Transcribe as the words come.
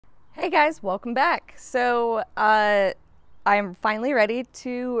Hey guys, welcome back. So I'm finally ready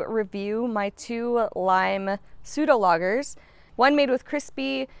to review my two lime pseudo lagers. One made with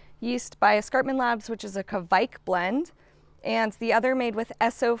Krispy yeast by Escarpment Labs, which is a Kveik blend, and the other made with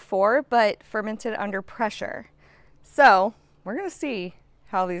S-04, but fermented under pressure. So we're gonna see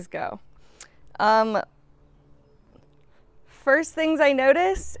how these go. First things I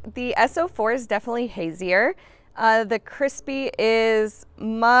notice, the S-04 is definitely hazier. The Krispy is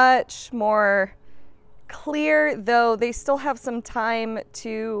much more clear, though they still have some time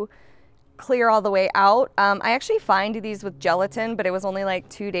to clear all the way out. I actually find these with gelatin, but it was only like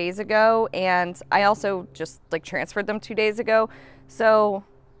 2 days ago, and I also just like transferred them 2 days ago. So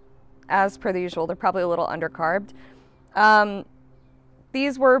as per the usual, they're probably a little undercarbed.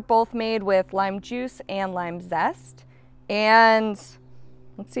 These were both made with lime juice and lime zest, and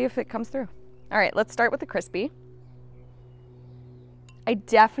let's see if it comes through. All right, let's start with the Krispy. I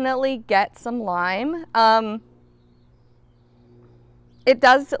definitely get some lime. It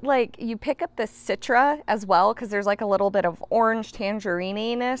does, like, you pick up the citra as well, because there's like a little bit of orange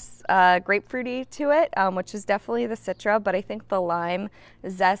tangerine-ness, grapefruity to it, which is definitely the citra, but I think the lime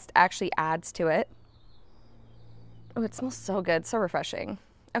zest actually adds to it. Oh, it smells so good, so refreshing.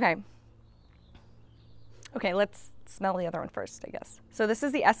 Okay, let's smell the other one first, I guess. So this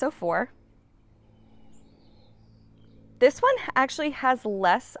is the S-04. This one actually has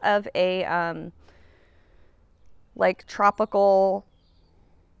less of a like tropical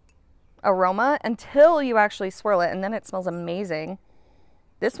aroma until you actually swirl it, and then it smells amazing.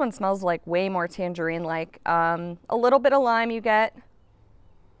 This one smells like way more tangerine-like. A little bit of lime you get.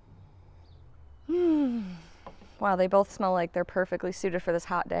 Wow, they both smell like they're perfectly suited for this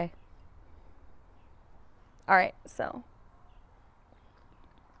hot day. All right, so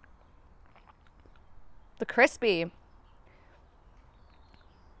the Krispy.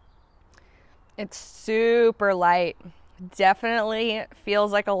 It's super light. Definitely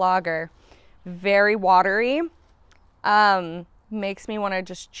feels like a lager. Very watery. Makes me want to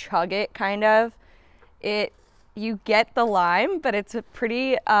just chug it, kind of. You get the lime, but it's a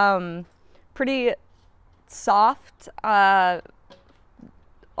pretty soft. I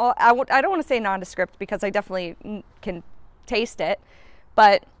don't want to say nondescript because I definitely can taste it,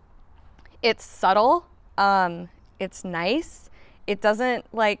 but it's subtle. It's nice. It doesn't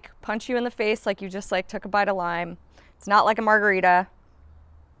like punch you in the face like you just like took a bite of lime. It's not like a margarita.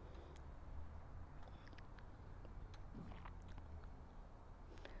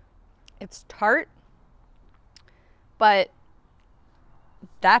 It's tart, but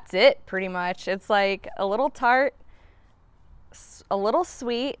that's it pretty much. It's like a little tart, a little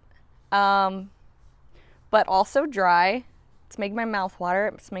sweet, but also dry. It's making my mouth water.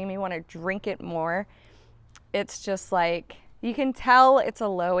 It's making me want to drink it more. It's just like, you can tell it's a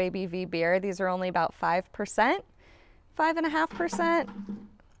low ABV beer. These are only about 5%, 5.5%.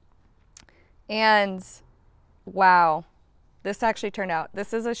 And wow, this actually turned out.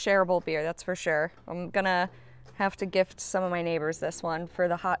 This is a shareable beer, that's for sure. I'm gonna have to gift some of my neighbors this one for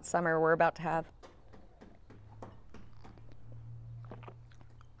the hot summer we're about to have.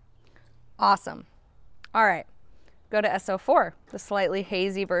 Awesome. All right, go to S-04, the slightly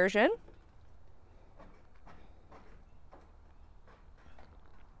hazy version.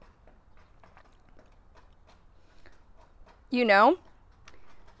 You know,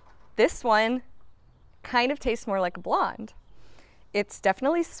 this one kind of tastes more like a blonde. It's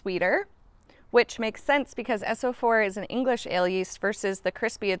definitely sweeter, which makes sense because S-04 is an English ale yeast versus the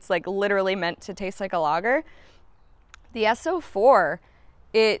Krispy. It's like literally meant to taste like a lager. The S-04,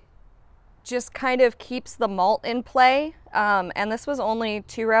 it just kind of keeps the malt in play. And this was only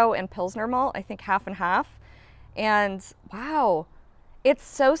 2-row and Pilsner malt, I think half and half. And wow. It's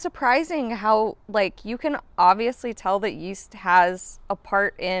so surprising how, like, you can obviously tell that yeast has a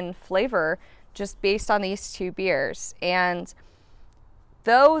part in flavor just based on these two beers. And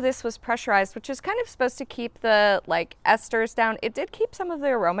though this was pressurized, which is kind of supposed to keep the, like, esters down, it did keep some of the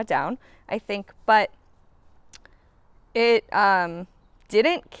aroma down, I think, but it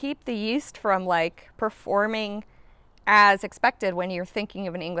didn't keep the yeast from, like, performing as expected when you're thinking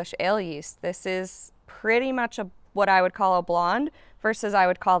of an English ale yeast. This is pretty much what I would call a blonde, versus I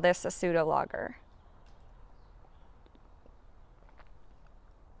would call this a pseudo lager.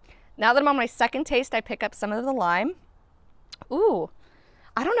 Now that I'm on my second taste, I pick up some of the lime. Ooh,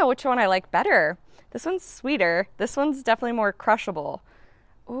 I don't know which one I like better. This one's sweeter. This one's definitely more crushable.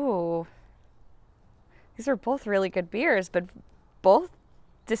 Ooh, these are both really good beers, but both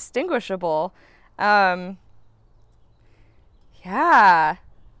distinguishable. Yeah,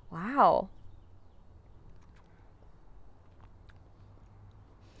 wow.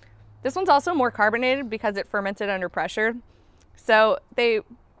 This one's also more carbonated because it fermented under pressure. So they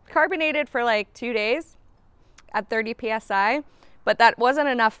carbonated for like 2 days at 30 psi, but that wasn't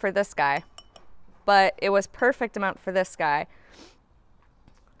enough for this guy. But it was perfect amount for this guy.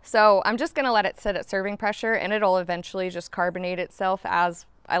 So I'm just gonna let it sit at serving pressure, and it'll eventually just carbonate itself as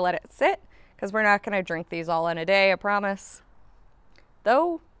I let it sit, because we're not gonna drink these all in a day, I promise.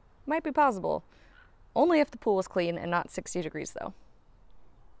 Though, might be possible. Only if the pool was clean and not 60 degrees though.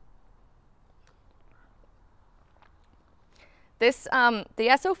 This, the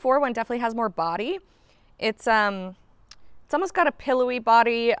S-04 one definitely has more body. It's almost got a pillowy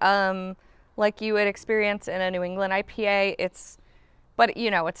body, like you would experience in a New England IPA. But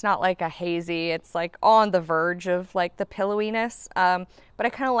you know, it's not like a hazy, it's like on the verge of like the pillowiness. But I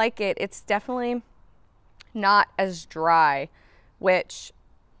kind of like it. It's definitely not as dry, which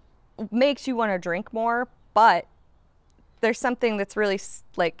makes you want to drink more, but there's something that's really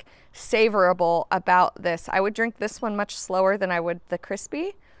like savorable about this. I would drink this one much slower than I would the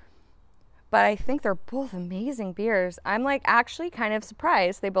Krispy, but I think they're both amazing beers. I'm like actually kind of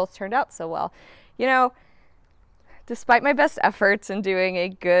surprised they both turned out so well. You know, despite my best efforts in doing a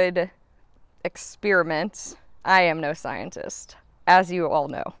good experiment, I am no scientist, as you all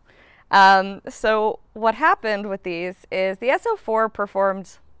know. So what happened with these is the S-04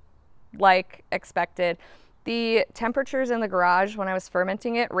 performed like expected. The temperatures in the garage when I was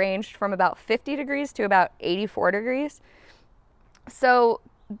fermenting it ranged from about 50 degrees to about 84 degrees. So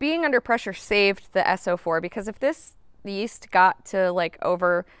being under pressure saved the S-04, because if this yeast got to like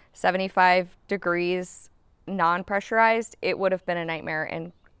over 75 degrees non-pressurized, it would have been a nightmare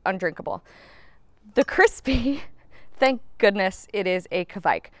and undrinkable. The Krispy, thank goodness it is a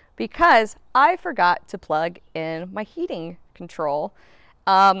Kveik, because I forgot to plug in my heating control.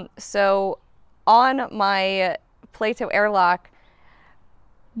 So on my Plato airlock,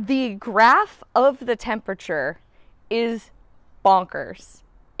 the graph of the temperature is bonkers.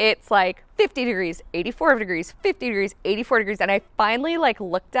 It's like 50 degrees, 84 degrees, 50 degrees, 84 degrees. And I finally like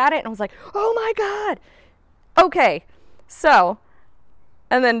looked at it and was like, oh my God. Okay. So,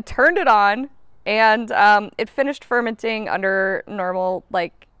 and then turned it on, and it finished fermenting under normal,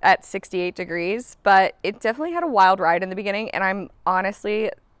 like at 68 degrees, but it definitely had a wild ride in the beginning. And I'm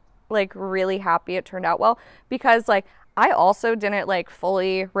honestly like really happy it turned out well, because like I also didn't like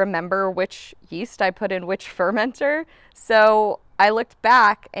fully remember which yeast I put in which fermenter. So I looked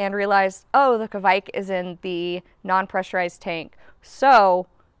back and realized, oh, the Kveik is in the non-pressurized tank. So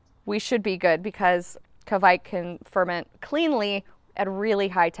we should be good, because Kveik can ferment cleanly at really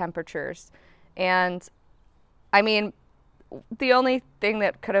high temperatures. And I mean, the only thing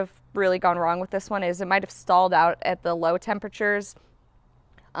that could have really gone wrong with this one is it might have stalled out at the low temperatures.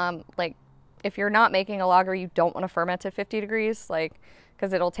 Like if you're not making a lager, you don't want to ferment at 50 degrees, like,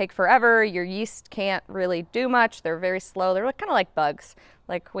 because it'll take forever. Your yeast can't really do much. They're very slow. They're kind of like bugs.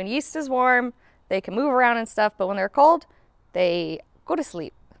 Like when yeast is warm, they can move around and stuff, but when they're cold, they go to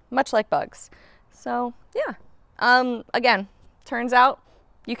sleep, much like bugs. So yeah, again, turns out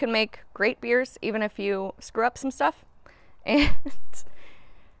you can make great beers even if you screw up some stuff. And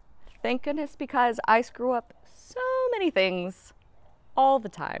thank goodness, because I screw up so many things all the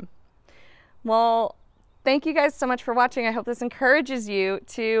time. Well, thank you guys so much for watching. I hope this encourages you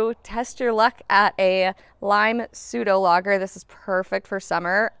to test your luck at a lime pseudo lager. This is perfect for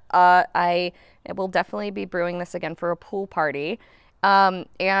summer. I will definitely be brewing this again for a pool party.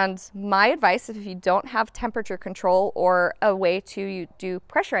 And my advice, if you don't have temperature control or a way to do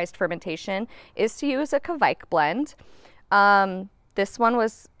pressurized fermentation, is to use a Kveik blend. This one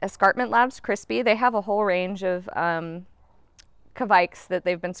was Escarpment Labs Krispy. They have a whole range of Kveiks that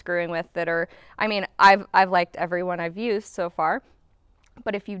they've been screwing with that are, I mean, I've liked every one I've used so far.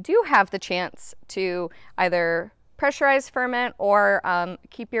 But if you do have the chance to either pressurize ferment or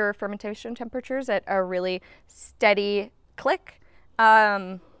keep your fermentation temperatures at a really steady click,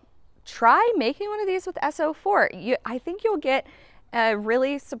 try making one of these with S-04. I think you'll get a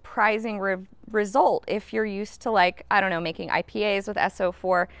really surprising result if you're used to, like, I don't know, making IPAs with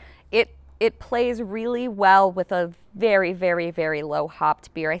S-04. It plays really well with a very, very, very low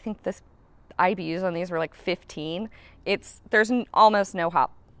hopped beer. I think this IBUs on these were like 15. There's almost no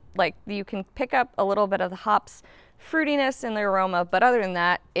hop. Like, you can pick up a little bit of the hops fruitiness in the aroma, but other than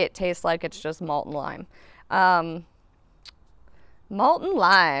that, it tastes like it's just malt and lime. Malt and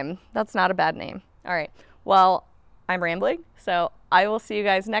lime, that's not a bad name. All right, well, I'm rambling, so I will see you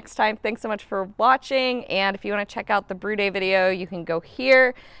guys next time. Thanks so much for watching, and if you want to check out the Brewday video, you can go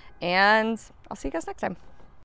here, and I'll see you guys next time.